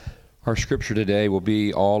Our scripture today will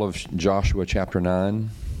be all of Joshua chapter 9.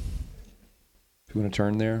 If you want to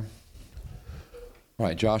turn there. All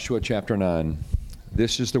right, Joshua chapter 9.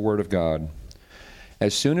 This is the word of God.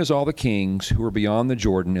 As soon as all the kings who were beyond the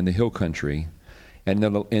Jordan in the hill country and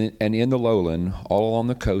in the lowland, all along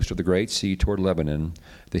the coast of the great sea toward Lebanon,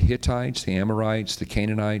 the Hittites, the Amorites, the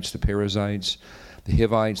Canaanites, the Perizzites, the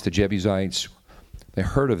Hivites, the Jebusites, they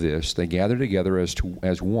heard of this, they gathered together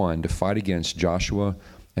as one to fight against Joshua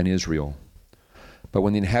and Israel. But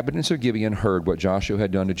when the inhabitants of Gibeon heard what Joshua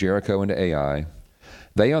had done to Jericho and to Ai,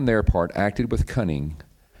 they on their part acted with cunning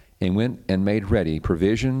and went and made ready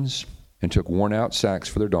provisions and took worn-out sacks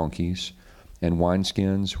for their donkeys and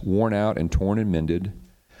wineskins, worn out and torn and mended,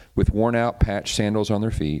 with worn-out patched sandals on their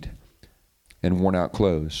feet and worn-out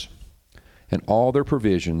clothes. And all their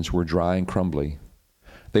provisions were dry and crumbly.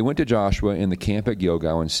 They went to Joshua in the camp at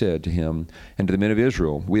Gilgal and said to him and to the men of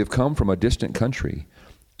Israel, "We have come from a distant country.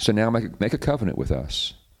 So now make a covenant with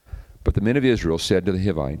us." But the men of Israel said to the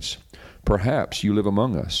Hivites, "Perhaps you live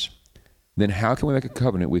among us. Then how can we make a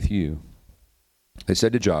covenant with you?" They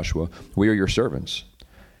said to Joshua, "We are your servants."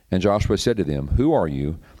 And Joshua said to them, "Who are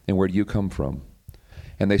you, and where do you come from?"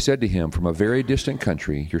 And they said to him, "From a very distant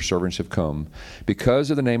country your servants have come, because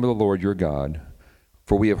of the name of the Lord your God.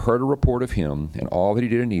 For we have heard a report of him, and all that he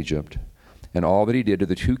did in Egypt, and all that he did to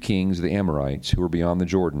the two kings of the Amorites who were beyond the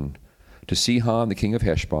Jordan, to Sihon the king of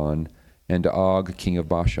Heshbon, and to Og king of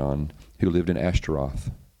Bashan, who lived in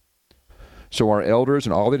Ashtaroth. So our elders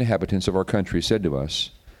and all the inhabitants of our country said to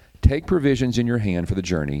us, 'Take provisions in your hand for the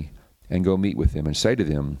journey, and go meet with them, and say to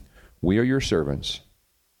them, We are your servants.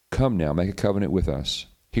 Come now, make a covenant with us.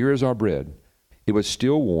 Here is our bread. It was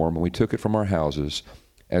still warm, and we took it from our houses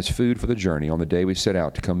as food for the journey on the day we set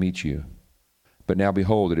out to come meet you. But now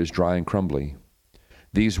behold, it is dry and crumbly.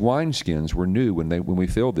 These wineskins were new when we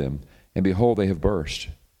filled them, and behold, they have burst.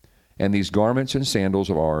 And these garments and sandals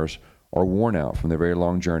of ours are worn out from their very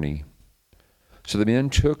long journey.' So the men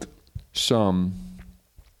took some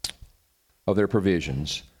of their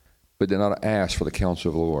provisions, but did not ask for the counsel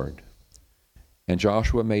of the Lord. And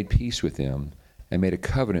Joshua made peace with them, and made a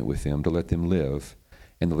covenant with them to let them live,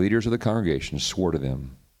 and the leaders of the congregation swore to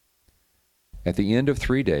them. At the end of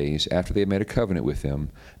 3 days, after they had made a covenant with them,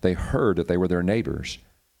 they heard that they were their neighbors,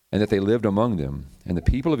 and that they lived among them. And the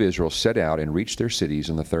people of Israel set out and reached their cities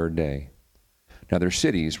on the 3rd day. Now their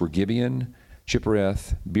cities were Gibeon,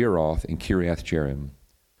 Chippereth, Beeroth, and Kiriath-Jearim.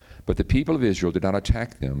 But the people of Israel did not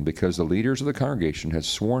attack them, because the leaders of the congregation had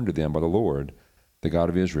sworn to them by the Lord, the God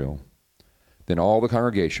of Israel. Then all the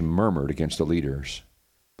congregation murmured against the leaders.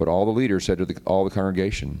 But all the leaders said to all the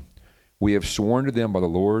congregation, "We have sworn to them by the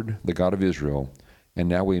Lord, the God of Israel, and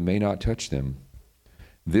now we may not touch them.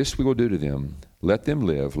 This we will do to them. Let them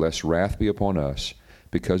live, lest wrath be upon us,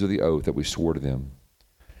 because of the oath that we swore to them."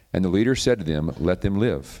 And the leaders said to them, "Let them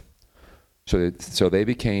live." So they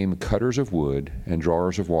became cutters of wood and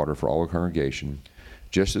drawers of water for all the congregation,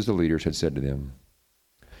 just as the leaders had said to them.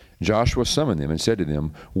 Joshua summoned them and said to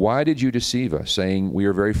them, "Why did you deceive us, saying, 'We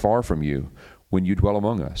are very far from you,' when you dwell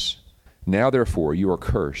among us? Now therefore you are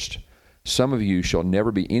cursed. Some of you shall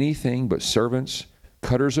never be anything but servants,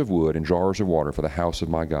 cutters of wood, and drawers of water for the house of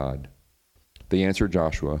my God." They answered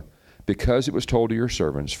Joshua, "Because it was told to your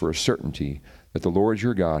servants for a certainty that the Lord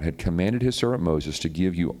your God had commanded his servant Moses to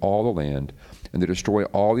give you all the land, and to destroy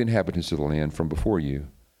all the inhabitants of the land from before you.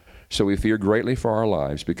 So we feared greatly for our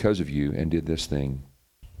lives because of you, and did this thing.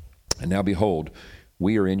 And now behold,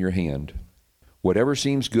 we are in your hand. Whatever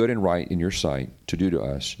seems good and right in your sight to do to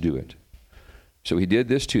us, do it." So he did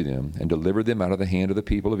this to them, and delivered them out of the hand of the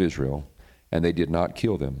people of Israel, and they did not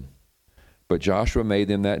kill them. But Joshua made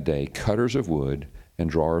them that day cutters of wood and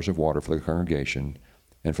drawers of water for the congregation,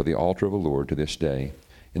 and for the altar of the Lord to this day,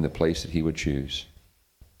 in the place that he would choose.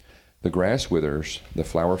 The grass withers, the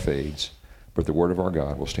flower fades, but the word of our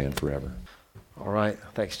God will stand forever. All right.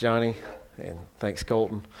 Thanks, Johnny, and thanks,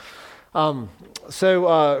 Colton.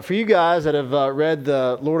 So for you guys that have read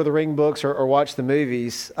the Lord of the Ring books or watched the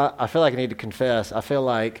movies, I feel like I need to confess. I feel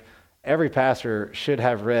like every pastor should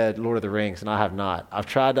have read Lord of the Rings, and I have not.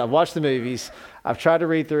 I've watched the movies. I've tried to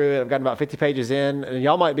read through it. I've gotten about 50 pages in, and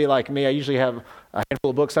y'all might be like me. I usually have a handful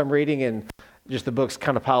of books I'm reading, and just the books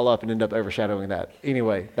kind of pile up and end up overshadowing that.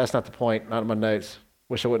 Anyway, that's not the point. Not in my notes.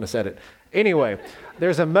 Wish I wouldn't have said it. Anyway,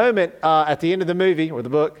 there's a moment at the end of the movie or the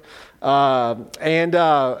book, and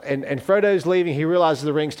Frodo's leaving. He realizes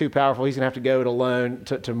the ring's too powerful. He's going to have to go it alone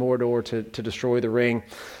to Mordor to destroy the ring.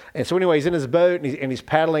 And so anyway, he's in his boat and he's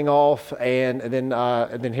paddling off, and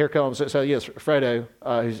then here comes yes, Frodo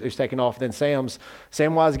who's taking off. Then Samwise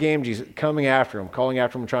Gamgee's coming after him, calling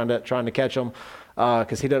after him, trying to catch him.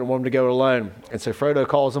 because he doesn't want him to go alone. And so Frodo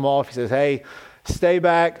calls him off. He says, hey, stay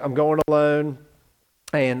back. I'm going alone.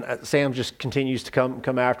 And Sam just continues to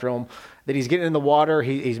come after him. Then he's getting in the water.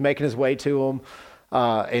 He's making his way to him.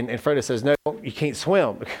 And Frodo says, no, you can't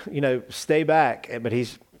swim. Stay back. But he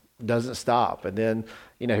doesn't stop. And then,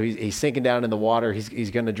 he's sinking down in the water.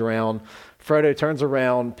 He's going to drown. Frodo turns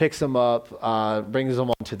around, picks him up, brings him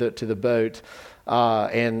on to the boat.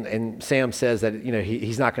 And Sam says that,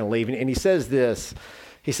 he's not going to leave. And he says this.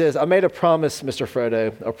 He says, I made a promise, Mr.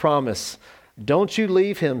 Frodo, a promise. Don't you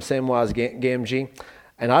leave him, Samwise Gamgee.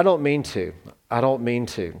 And I don't mean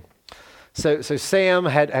to. So Sam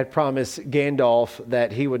had promised Gandalf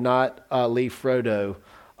that he would not leave Frodo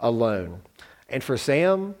alone. And for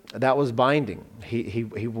Sam, that was binding. He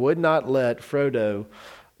would not let Frodo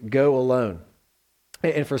go alone.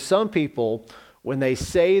 And for some people, when they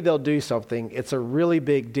say they'll do something, it's a really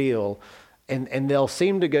big deal. And they'll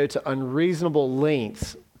seem to go to unreasonable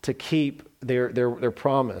lengths to keep their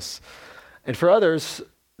promise. And for others,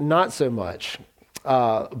 not so much.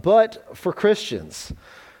 But for Christians,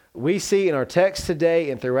 we see in our text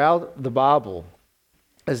today and throughout the Bible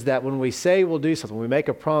is that when we say we'll do something, when we make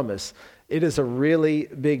a promise, it is a really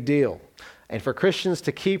big deal. And for Christians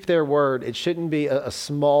to keep their word, it shouldn't be a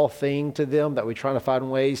small thing to them that we're trying to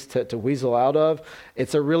find ways to weasel out of.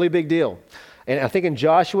 It's a really big deal. And I think in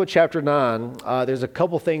Joshua chapter 9, there's a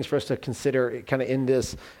couple things for us to consider kind of in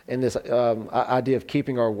this idea of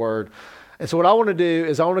keeping our word. And so what I want to do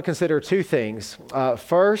is I want to consider two things.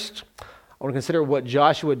 First, I want to consider what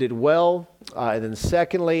Joshua did well. And then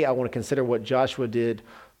secondly, I want to consider what Joshua did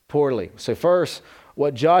poorly. So first,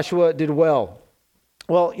 what Joshua did well.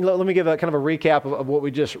 Well, let me give a kind of a recap of what we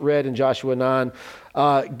just read in Joshua 9.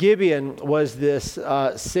 Gibeon was this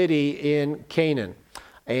city in Canaan.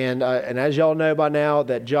 And as y'all know by now,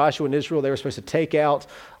 that Joshua and Israel, they were supposed to take out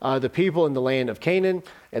the people in the land of Canaan,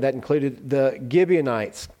 and that included the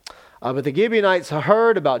Gibeonites. But the Gibeonites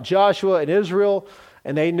heard about Joshua and Israel,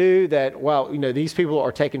 and they knew that, these people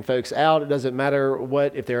are taking folks out. It doesn't matter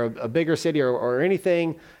if they're a bigger city or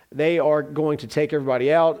anything. They are going to take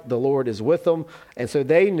everybody out. The Lord is with them. And so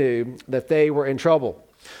they knew that they were in trouble.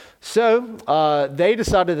 So they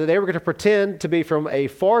decided that they were going to pretend to be from a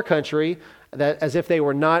far country, that as if they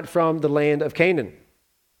were not from the land of Canaan.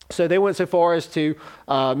 So they went so far as to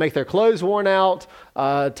make their clothes worn out,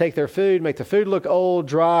 take their food, make the food look old,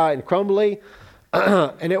 dry, and crumbly,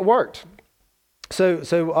 and it worked. So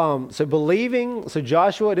Joshua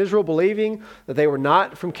and Israel believing that they were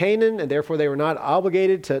not from Canaan and therefore they were not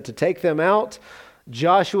obligated to take them out,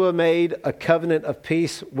 Joshua made a covenant of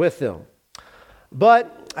peace with them.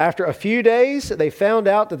 But after a few days, they found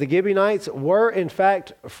out that the Gibeonites were in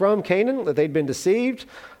fact from Canaan, that they'd been deceived,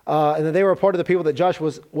 and that they were a part of the people that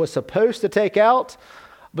Joshua was supposed to take out.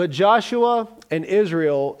 But Joshua and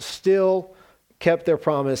Israel still kept their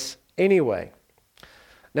promise anyway.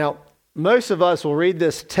 Now, most of us will read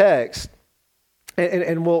this text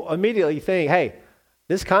and will immediately think, hey,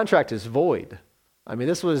 this contract is void. I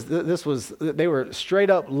mean, they were straight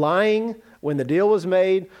up lying when the deal was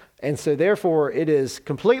made. And so therefore it is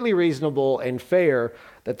completely reasonable and fair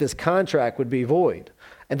that this contract would be void.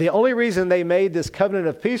 And the only reason they made this covenant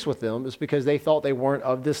of peace with them is because they thought they weren't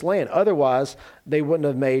of this land. Otherwise, they wouldn't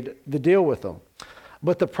have made the deal with them.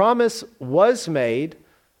 But the promise was made,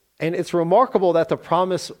 and it's remarkable that the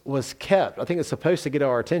promise was kept. I think it's supposed to get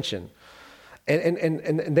our attention.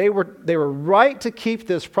 And they were right to keep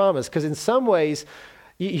this promise, because in some ways,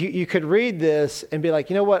 you could read this and be like,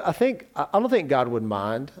 you know what, I don't think God would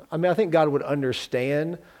mind. I mean, I think God would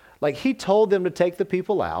understand. Like, he told them to take the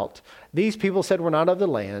people out. These people said we're not of the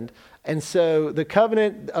land. And so the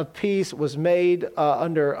covenant of peace was made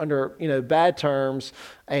under bad terms,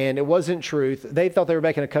 and it wasn't truth. They thought they were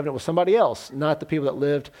making a covenant with somebody else, not the people that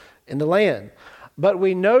lived in the land. But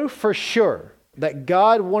we know for sure that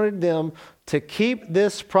God wanted them to keep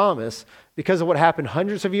this promise because of what happened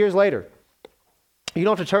hundreds of years later. You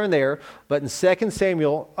don't have to turn there, but in 2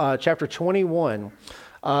 Samuel chapter 21,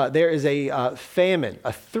 there is a famine,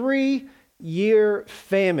 a 3-year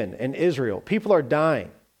famine in Israel. People are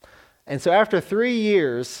dying. And so after 3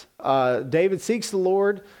 years, David seeks the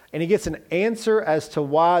Lord, and he gets an answer as to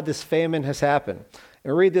why this famine has happened.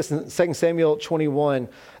 And read this in 2 Samuel 21.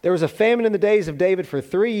 There was a famine in the days of David for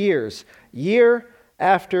 3 years, year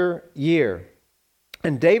after year.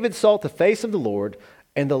 And David sought the face of the Lord,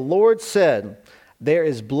 and the Lord said, there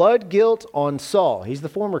is blood guilt on Saul, he's the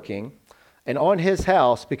former king, and on his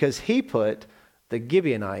house, because he put the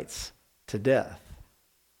Gibeonites to death.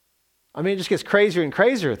 I mean, it just gets crazier and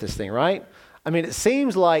crazier with this thing, right? I mean, it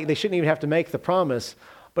seems like they shouldn't even have to make the promise,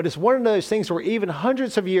 But it's one of those things where even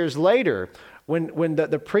hundreds of years later, when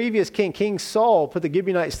the previous king, King Saul, put the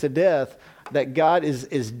Gibeonites to death, that God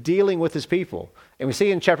is dealing with his people. And we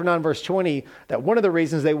see in chapter 9, verse 20, that one of the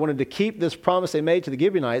reasons they wanted to keep this promise they made to the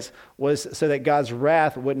Gibeonites was so that God's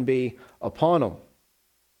wrath wouldn't be upon them.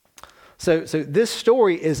 So this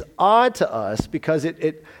story is odd to us because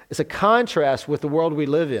it's a contrast with the world we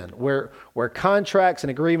live in, where contracts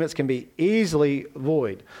and agreements can be easily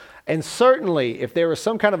void. And certainly, if there was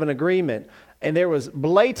some kind of an agreement and there was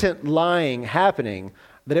blatant lying happening,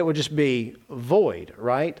 that it would just be void,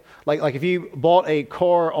 right? Like if you bought a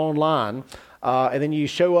car online and then you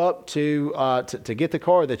show up to get the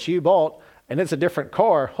car that you bought and it's a different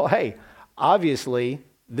car, well, hey, obviously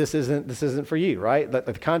this isn't for you, right?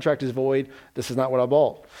 The contract is void. This is not what I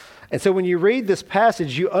bought. And so when you read this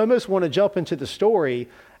passage, you almost want to jump into the story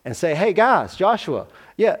and say, hey guys, Joshua,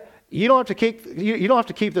 yeah, you don't have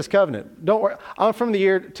to keep this covenant. Don't worry. I'm from the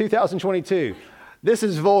year 2022. This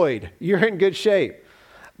is void. You're in good shape.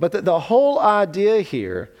 But the whole idea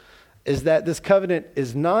here is that this covenant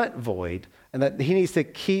is not void and that he needs to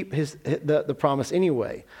keep the promise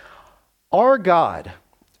anyway. Our God,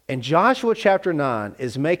 in Joshua chapter 9,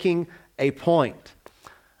 is making a point.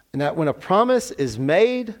 And that when a promise is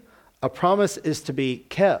made, a promise is to be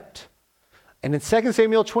kept. And in 2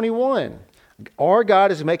 Samuel 21, our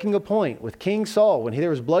God is making a point with King Saul. When there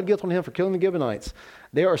was blood guilt on him for killing the Gibeonites,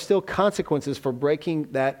 there are still consequences for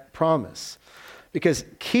breaking that promise. Because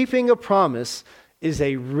keeping a promise is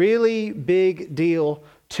a really big deal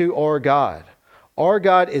to our God. Our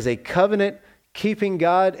God is a covenant-keeping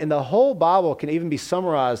God, and the whole Bible can even be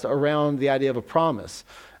summarized around the idea of a promise.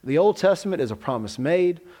 The Old Testament is a promise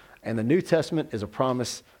made, and the New Testament is a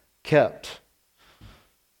promise kept.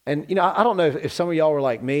 And, I don't know if some of y'all were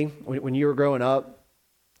like me when you were growing up,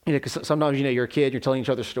 because sometimes, you're a kid, you're telling each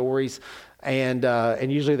other stories, and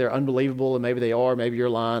usually they're unbelievable, and maybe they are, maybe you're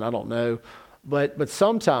lying, I don't know. But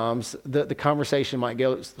sometimes the conversation might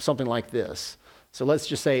go something like this. So let's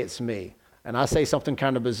just say it's me. And I say something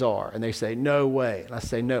kind of bizarre. And they say, no way. And I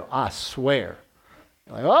say, no, I swear.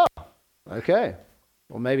 I'm like, oh, okay.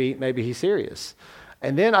 Well, maybe he's serious.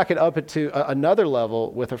 And then I could up it to another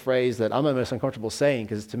level with a phrase that I'm almost uncomfortable saying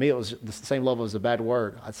because to me it was the same level as a bad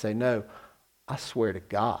word. I'd say, no, I swear to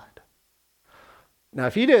God. Now,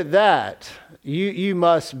 if you did that, you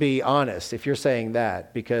must be honest if you're saying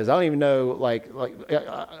that, because I don't even know,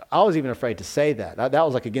 I was even afraid to say that. That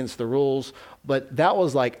was against the rules, but that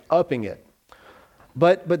was upping it.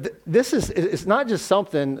 But it's not just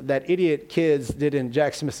something that idiot kids did in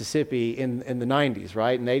Jackson, Mississippi in the 90s,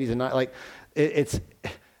 right? In the 80s and 90s.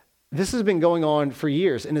 This has been going on for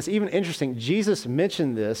years, and it's even interesting. Jesus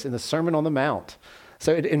mentioned this in the Sermon on the Mount.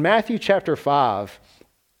 So in Matthew chapter 5,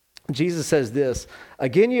 Jesus says this,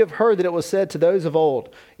 again, you have heard that it was said to those of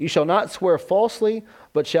old, you shall not swear falsely,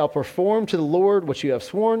 but shall perform to the Lord what you have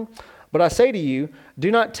sworn. But I say to you,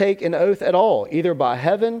 do not take an oath at all, either by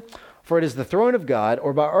heaven, for it is the throne of God,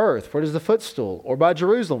 or by earth, for it is the footstool, or by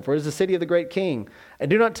Jerusalem, for it is the city of the great king. And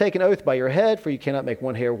do not take an oath by your head, for you cannot make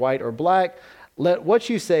one hair white or black. Let what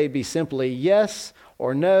you say be simply yes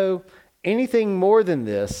or no. Anything more than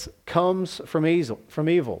this comes from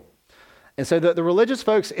evil. And so the religious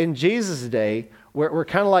folks in Jesus' day were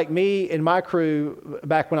kind of like me and my crew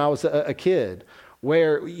back when I was a kid,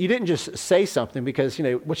 where you didn't just say something because,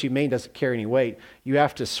 what you mean doesn't carry any weight. You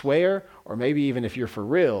have to swear, or maybe even if you're for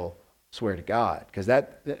real, swear to God, because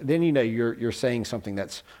then you're saying something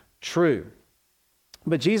that's true.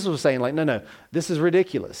 But Jesus was saying no, this is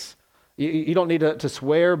ridiculous. You don't need to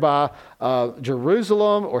swear by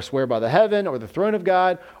Jerusalem or swear by the heaven or the throne of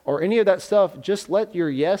God or any of that stuff. Just let your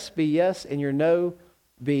yes be yes and your no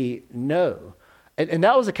be no. And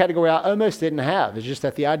that was a category I almost didn't have. It's just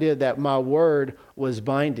that the idea that my word was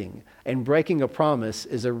binding and breaking a promise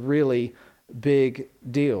is a really big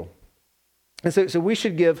deal. And so we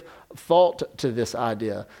should give thought to this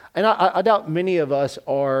idea. And I doubt many of us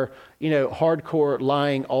are, hardcore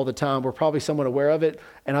lying all the time. We're probably somewhat aware of it.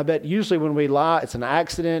 And I bet usually when we lie, it's an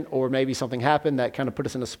accident or maybe something happened that kind of put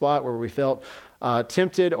us in a spot where we felt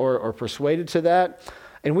tempted or persuaded to that.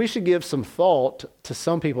 And we should give some thought to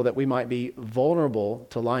some people that we might be vulnerable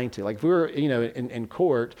to lying to. Like if we were, in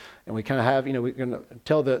court and we kind of have, we're going to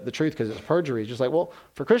tell the truth because it's perjury. It's just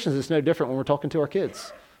for Christians, it's no different when we're talking to our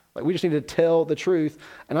kids. We just need to tell the truth.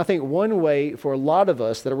 And I think one way for a lot of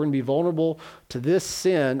us that are going to be vulnerable to this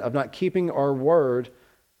sin of not keeping our word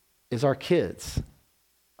is our kids.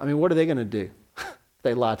 I mean, what are they going to do?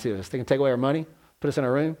 They lie to us. They can take away our money, put us in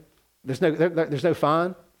our room. There's no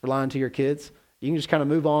fine for lying to your kids. You can just kind of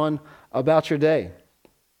move on about your day.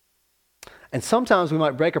 And sometimes we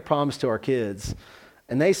might break a promise to our kids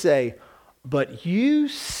and they say, "But you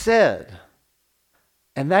said,"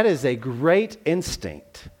 and that is a great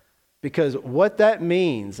instinct. Because what that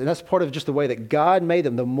means, and that's part of just the way that God made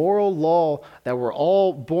them, the moral law that we're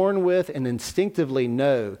all born with and instinctively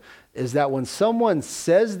know, is that when someone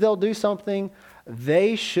says they'll do something,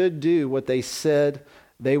 they should do what they said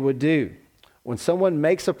they would do. When someone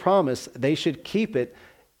makes a promise, they should keep it,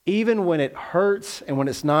 even when it hurts and when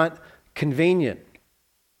it's not convenient.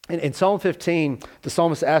 In Psalm 15, the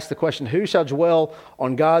psalmist asks the question, "Who shall dwell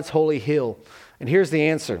on God's holy hill?" And here's the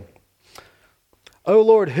answer. "O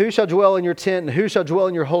Lord, who shall dwell in your tent, and who shall dwell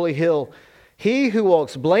in your holy hill? He who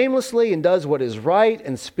walks blamelessly and does what is right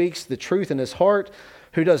and speaks the truth in his heart,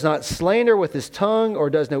 who does not slander with his tongue or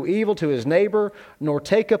does no evil to his neighbor, nor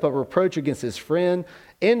take up a reproach against his friend,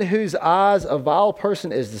 in whose eyes a vile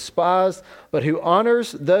person is despised, but who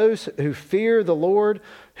honors those who fear the Lord,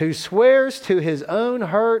 who swears to his own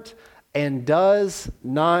hurt and does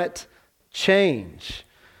not change."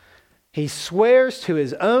 He swears to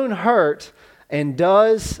his own hurt and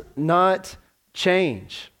does not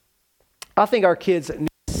change. I think our kids need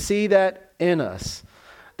to see that in us,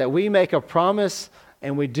 that we make a promise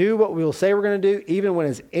and we do what we will say we're going to do, even when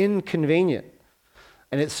it's inconvenient.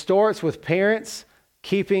 And it starts with parents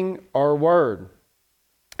keeping our word.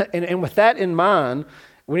 And with that in mind,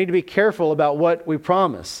 we need to be careful about what we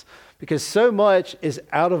promise, because so much is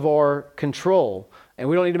out of our control. And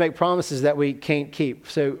we don't need to make promises that we can't keep.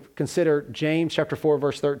 So consider James chapter 4,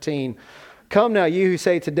 verse 13. "Come now, you who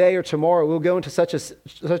say today or tomorrow we'll go into such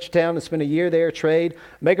a town and spend a year there, trade,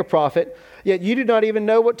 make a profit, yet you do not even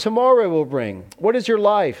know what tomorrow will bring. What is your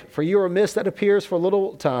life? For you are a mist that appears for a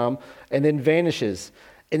little time and then vanishes.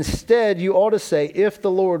 Instead, you ought to say, if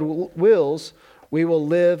the Lord wills, we will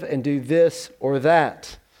live and do this or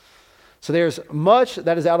that." So there's much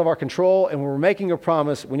that is out of our control, and when we're making a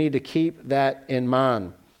promise, we need to keep that in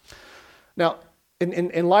mind. Now,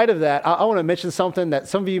 in light of that, I want to mention something that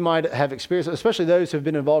some of you might have experienced, especially those who have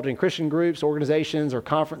been involved in Christian groups, organizations, or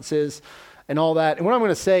conferences, and all that. And what I'm going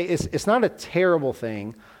to say is it's not a terrible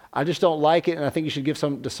thing. I just don't like it, and I think you should give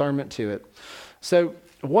some discernment to it. So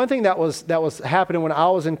one thing that was happening when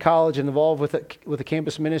I was in college and involved with the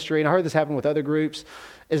campus ministry, and I heard this happen with other groups,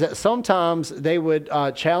 is that sometimes they would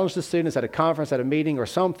challenge the students at a conference, at a meeting, or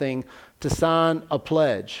something to sign a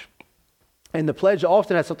pledge. And the pledge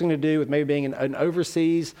often has something to do with maybe being an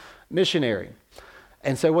overseas missionary.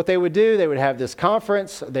 And so what they would do, they would have this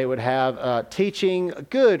conference, they would have teaching,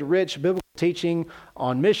 good, rich biblical teaching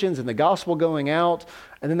on missions and the gospel going out,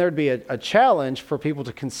 and then there'd be a challenge for people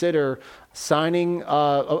to consider signing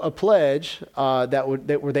a pledge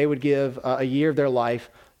where they would give a year of their life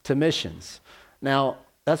to missions. Now,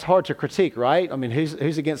 that's hard to critique, right? I mean,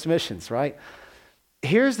 who's against missions, right?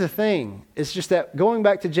 Here's the thing. It's just that going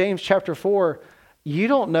back to James chapter 4, you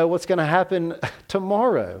don't know what's going to happen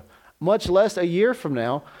tomorrow, much less a year from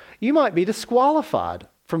now. You might be disqualified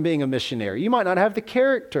from being a missionary. You might not have the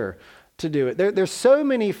character to do it. There's so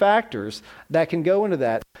many factors that can go into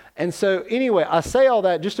that. And so anyway, I say all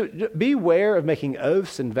that just to beware of making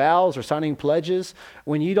oaths and vows or signing pledges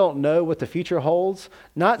when you don't know what the future holds.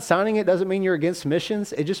 Not signing it doesn't mean you're against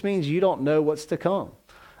missions. It just means you don't know what's to come.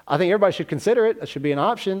 I think everybody should consider it. That should be an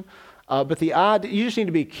option. But you just need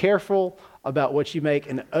to be careful about what you make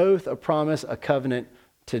an oath, a promise, a covenant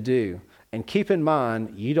to do. And keep in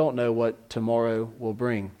mind, you don't know what tomorrow will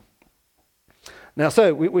bring. Now,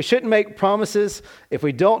 so we shouldn't make promises if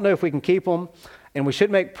we don't know if we can keep them. And we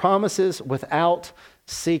shouldn't make promises without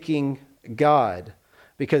seeking God.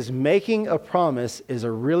 Because making a promise is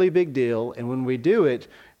a really big deal. And when we do it,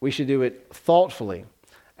 we should do it thoughtfully.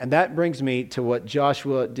 And that brings me to what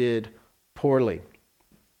Joshua did poorly.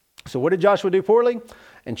 So what did Joshua do poorly?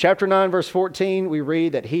 In chapter 9, verse 14, we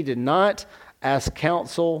read that he did not ask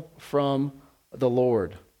counsel from the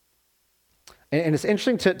Lord. And it's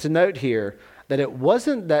interesting to note here that it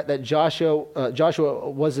wasn't that Joshua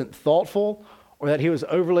wasn't thoughtful or that he was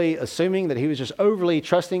overly assuming, that he was just overly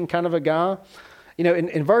trusting kind of a guy. You know,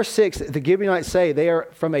 in verse 6, the Gibeonites say they are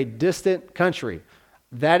from a distant country.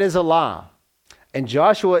 That is a lie. And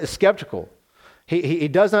Joshua is skeptical. He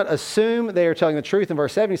does not assume they are telling the truth. In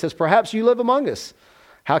verse 7, he says, perhaps you live among us.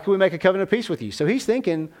 How can we make a covenant of peace with you? So he's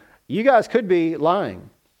thinking, you guys could be lying.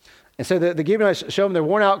 And so the Gibeonites show them their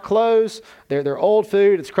worn out clothes, their old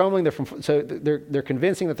food, it's crumbling. They're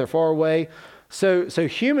convincing that they're far away. So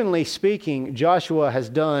humanly speaking, Joshua has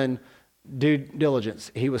done due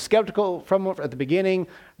diligence. He was skeptical from at the beginning.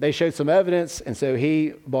 They showed some evidence, and so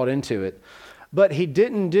he bought into it. But he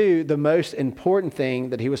didn't do the most important thing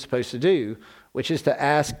that he was supposed to do, which is to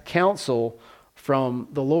ask counsel from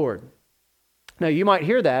the Lord. Now, you might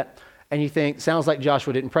hear that, and you think, sounds like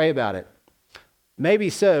Joshua didn't pray about it.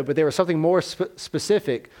 Maybe so, but there was something more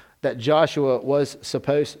specific that Joshua was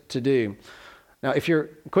supposed to do. Now, if you're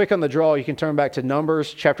quick on the draw, you can turn back to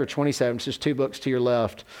Numbers chapter 27. It's just 2 books to your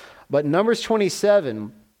left. But Numbers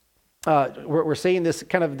 27, we're seeing this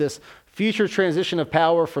kind of this future transition of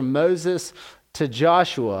power from Moses to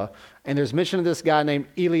Joshua. And there's mention of this guy named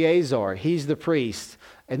Eleazar. He's the priest.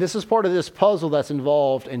 And this is part of this puzzle that's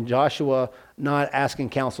involved in Joshua not asking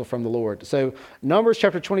counsel from the Lord. So Numbers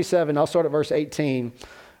chapter 27, I'll start at verse 18.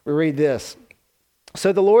 We read this.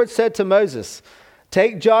 So the Lord said to Moses,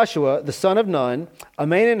 take Joshua, the son of Nun, a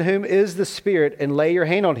man in whom is the Spirit, and lay your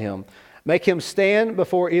hand on him. Make him stand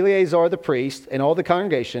before Eleazar the priest and all the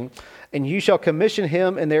congregation, and you shall commission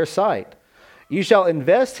him in their sight. You shall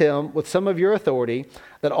invest him with some of your authority,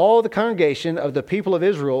 that all the congregation of the people of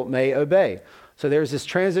Israel may obey. So there's this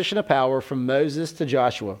transition of power from Moses to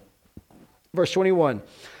Joshua. Verse 21,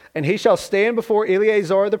 and he shall stand before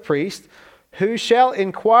Eleazar the priest, who shall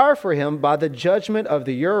inquire for him by the judgment of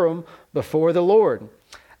the Urim before the Lord.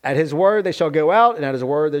 At his word they shall go out, and at his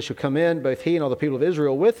word they shall come in, both he and all the people of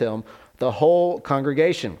Israel with him, the whole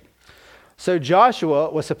congregation. So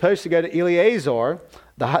Joshua was supposed to go to Eleazar,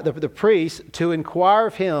 the priest, to inquire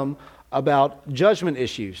of him about judgment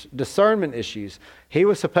issues, discernment issues. He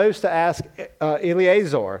was supposed to ask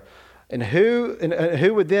Eleazar, and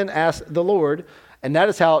who would then ask the Lord. And that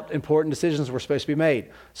is how important decisions were supposed to be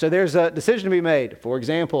made. So there's a decision to be made. For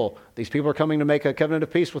example, these people are coming to make a covenant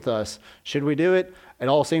of peace with us. Should we do it? It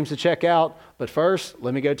all seems to check out. But first,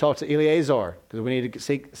 let me go talk to Eleazar, because we need to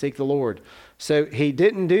seek the Lord. So he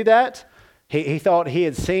didn't do that. He thought he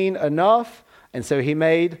had seen enough, and so he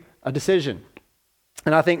made a decision.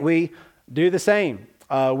 And I think we do the same.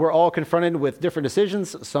 We're all confronted with different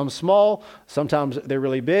decisions, some small, sometimes they're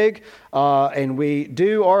really big, and we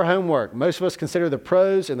do our homework. Most of us consider the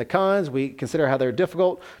pros and the cons. We consider how they're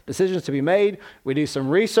difficult decisions to be made. We do some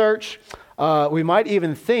research. We might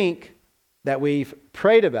even think that we've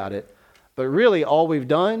prayed about it, but really all we've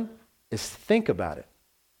done is think about it.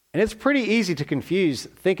 And it's pretty easy to confuse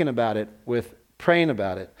thinking about it with praying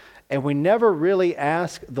about it. And we never really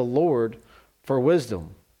ask the Lord for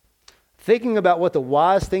wisdom. Thinking about what the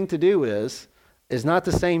wise thing to do is not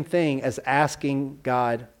the same thing as asking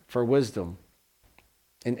God for wisdom.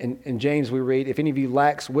 In James we read, if any of you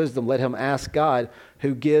lacks wisdom, let him ask God,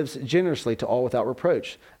 who gives generously to all without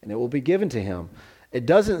reproach, and it will be given to him. It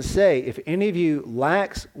doesn't say, if any of you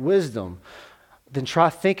lacks wisdom, then try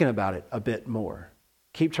thinking about it a bit more.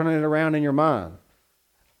 Keep turning it around in your mind.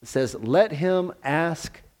 It says, let him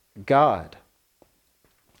ask God.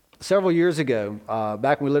 Several years ago,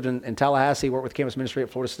 back when we lived in Tallahassee, worked with campus ministry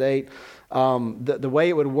at Florida State, the way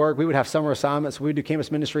it would work, we would have summer assignments. We would do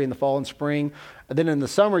campus ministry in the fall and spring. And then in the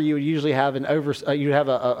summer, you would usually have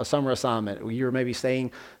a summer assignment. You were maybe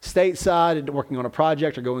staying stateside and working on a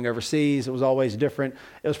project or going overseas. It was always different.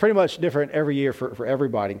 It was pretty much different every year for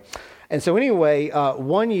everybody. And so anyway,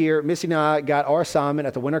 one year, Missy and I got our assignment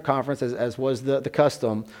at the winter conference, as was the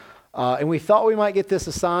custom. And we thought we might get this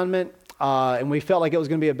assignment. And we felt like it was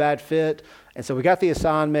going to be a bad fit. And so we got the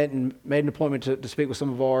assignment and made an appointment to speak with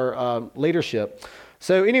some of our leadership.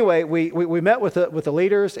 So anyway, we met with the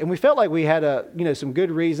leaders, and we felt like we had some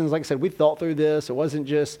good reasons. Like I said, we thought through this. It wasn't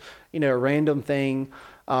just a random thing.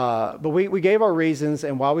 But we gave our reasons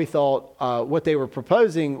and why we thought what they were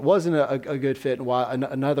proposing wasn't a good fit, and why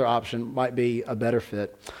another option might be a better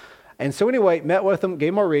fit. And so anyway, met with them,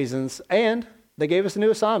 gave them our reasons, and they gave us a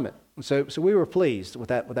new assignment. So we were pleased with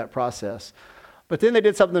that process. But then they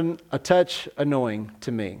did something a touch annoying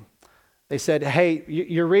to me. They said, hey,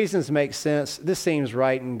 your reasons make sense. This seems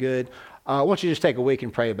right and good. Why don't you just take a week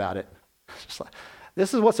and pray about it?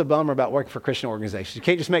 This is what's a bummer about working for Christian organizations. You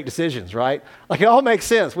can't just make decisions, right? Like, it all makes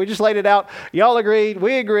sense. We just laid it out. Y'all agreed.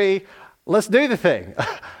 We agree. Let's do the thing.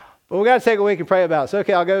 But we got to take a week and pray about it. So,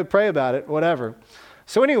 okay, I'll go pray about it, whatever.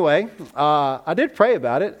 So anyway, I did pray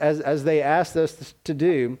about it as they asked us to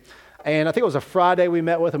do. And I think it was a Friday we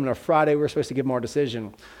met with them, and a Friday we were supposed to give them our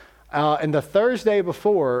decision. And the Thursday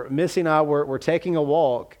before, Missy and I were taking a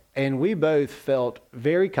walk, and we both felt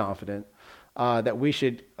very confident that we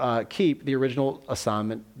should keep the original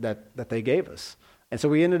assignment that they gave us. And so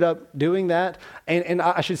we ended up doing that. And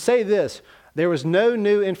I should say this, there was no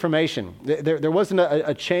new information. There wasn't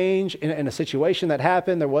a change in a situation that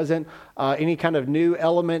happened. There wasn't any kind of new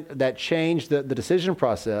element that changed the decision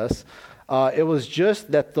process. It was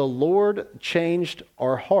just that the Lord changed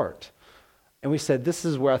our heart. And we said, this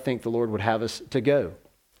is where I think the Lord would have us to go.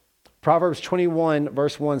 Proverbs 21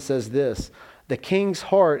 verse 1 says this, the king's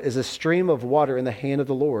heart is a stream of water in the hand of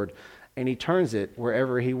the Lord, and he turns it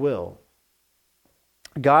wherever he will.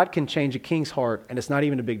 God can change a king's heart, and it's not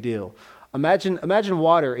even a big deal. Imagine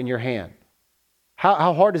water in your hand.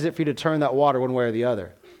 How hard is it for you to turn that water one way or the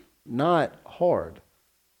other? Not hard.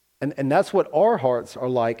 And that's what our hearts are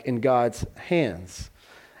like in God's hands.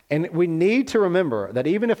 And we need to remember that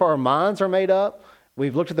even if our minds are made up,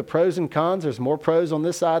 we've looked at the pros and cons, there's more pros on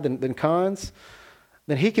this side than cons,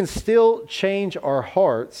 then he can still change our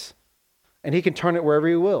hearts and he can turn it wherever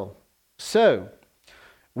he will. So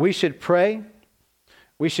we should pray.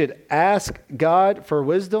 We should ask God for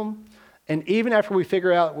wisdom. And even after we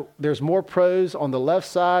figure out there's more pros on the left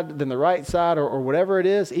side than the right side or whatever it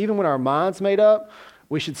is, even when our mind's made up,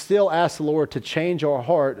 we should still ask the Lord to change our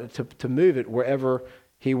heart, to move it wherever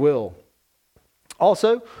he will.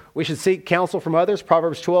 Also, we should seek counsel from others.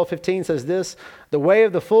 Proverbs 12:15 says this, "The way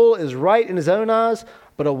of the fool is right in his own eyes,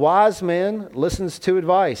 but a wise man listens to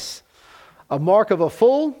advice." A mark of a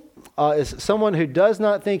fool is someone who does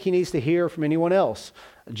not think he needs to hear from anyone else.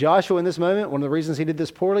 Joshua, in this moment, one of the reasons he did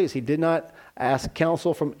this poorly is he did not ask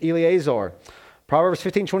counsel from Eleazar. Proverbs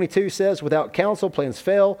 15:22 says, "Without counsel, plans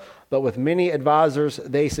fail, but with many advisors,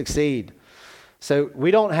 they succeed." So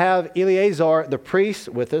we don't have Eleazar, the priest,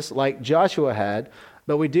 with us like Joshua had,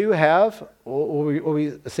 but we do have, what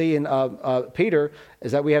we see in Peter,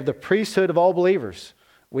 is that we have the priesthood of all believers.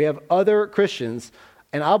 We have other Christians,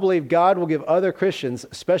 and I believe God will give other Christians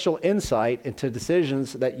special insight into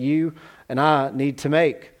decisions that you and I need to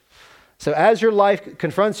make. So as your life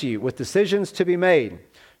confronts you with decisions to be made,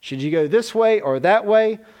 should you go this way or that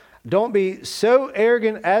way, don't be so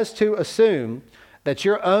arrogant as to assume that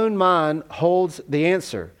your own mind holds the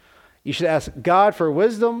answer. You should ask God for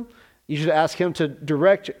wisdom. You should ask him to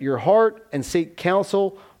direct your heart and seek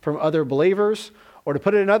counsel from other believers. Or to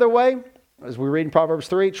put it another way, as we read in Proverbs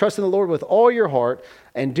 3, trust in the Lord with all your heart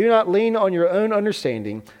and do not lean on your own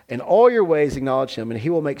understanding. In all your ways acknowledge him and he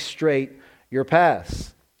will make straight your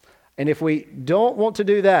paths. And if we don't want to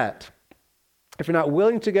do that, if you're not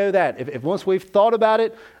willing to go that, if once we've thought about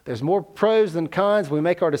it, there's more pros than cons, we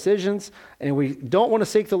make our decisions, and we don't want to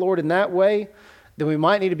seek the Lord in that way, then we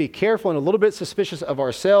might need to be careful and a little bit suspicious of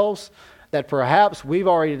ourselves that perhaps we've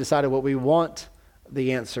already decided what we want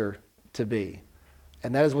the answer to be.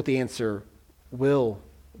 And that is what the answer will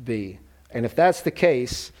be. And if that's the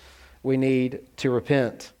case, we need to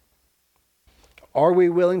repent. Are we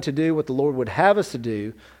willing to do what the Lord would have us to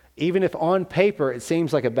do, even if on paper it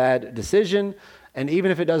seems like a bad decision, and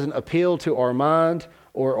even if it doesn't appeal to our mind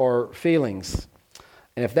or our feelings?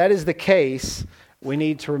 And if that is the case, we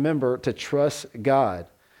need to remember to trust God.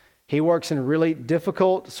 He works in really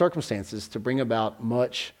difficult circumstances to bring about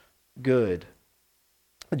much good.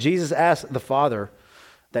 Jesus asked the Father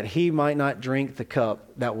that he might not drink the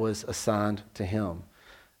cup that was assigned to him.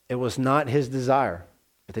 It was not his desire.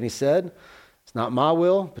 But then he said, "It's not my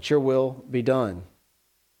will, but your will be done."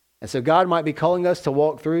 And so God might be calling us to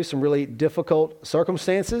walk through some really difficult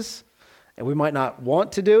circumstances, and we might not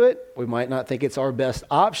want to do it. We might not think it's our best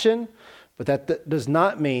option, but that does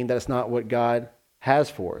not mean that it's not what God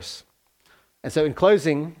has for us. And so in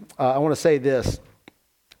closing, I want to say this.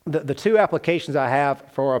 The two applications I have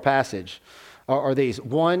for our passage are these.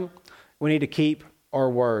 One, we need to keep our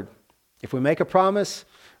word. If we make a promise,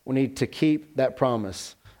 we need to keep that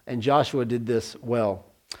promise. And Joshua did this well.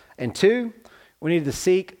 And two, we need to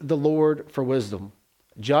seek the Lord for wisdom.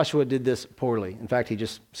 Joshua did this poorly. In fact, he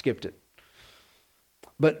just skipped it.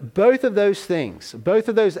 But both of those things, both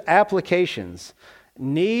of those applications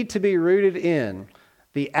need to be rooted in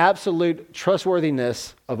the absolute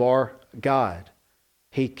trustworthiness of our God.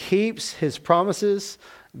 He keeps his promises.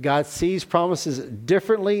 God sees promises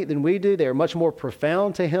differently than we do. They are much more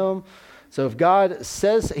profound to him. So if God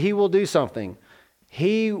says he will do something,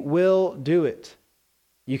 he will do it.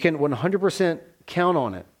 You can 100% count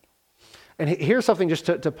on it. And here's something just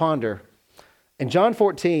to ponder. In John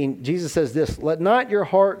 14, Jesus says this, "Let not your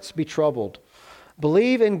hearts be troubled.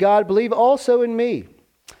 Believe in God, believe also in me.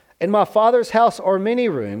 In my Father's house are many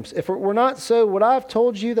rooms. If it were not so, would I have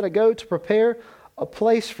told you that I go to prepare a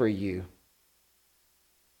place for you?"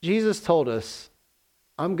 Jesus told us,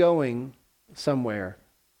 I'm going somewhere,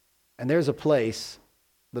 and there's a place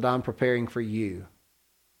that I'm preparing for you.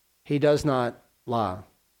 He does not lie.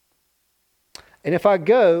 "And if I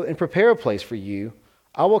go and prepare a place for you,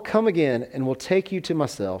 I will come again and will take you to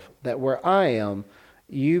myself, that where I am,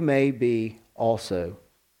 you may be also."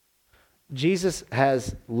 Jesus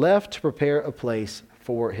has left to prepare a place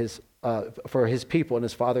for his people in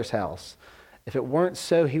his Father's house. If it weren't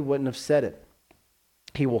so, he wouldn't have said it.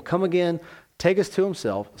 He will come again, take us to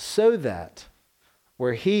himself, so that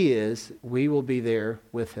where he is, we will be there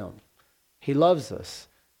with him. He loves us.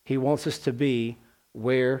 He wants us to be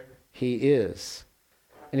where he is.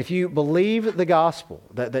 And if you believe the gospel,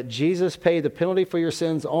 that Jesus paid the penalty for your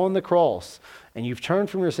sins on the cross, and you've turned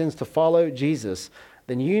from your sins to follow Jesus,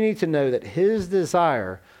 then you need to know that his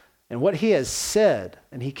desire and what he has said,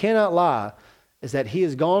 and he cannot lie, is that he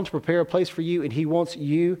has gone to prepare a place for you, and he wants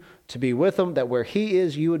you to be with him, that where he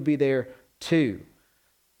is, you would be there too.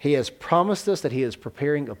 He has promised us that he is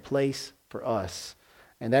preparing a place for us.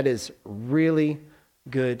 And that is really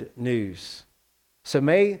good news. So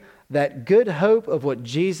may that good hope of what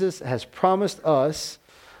Jesus has promised us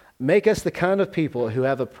make us the kind of people who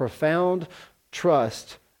have a profound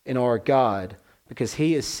trust in our God, because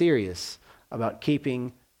he is serious about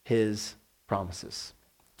keeping his promises.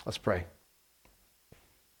 Let's pray.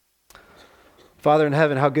 Father in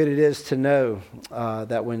heaven, how good it is to know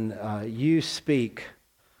that when you speak,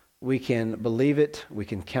 we can believe it, we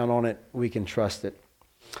can count on it, we can trust it.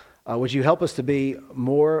 Would you help us to be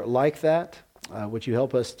more like that? Would you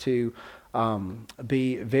help us to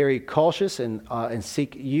be very cautious and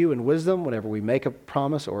seek you in wisdom whenever we make a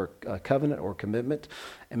promise or a covenant or commitment?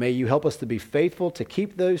 And may you help us to be faithful to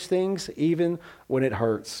keep those things even when it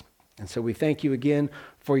hurts. And so we thank you again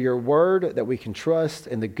for your word that we can trust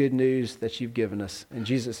and the good news that you've given us. In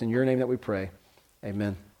Jesus, in your name that we pray.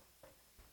 Amen.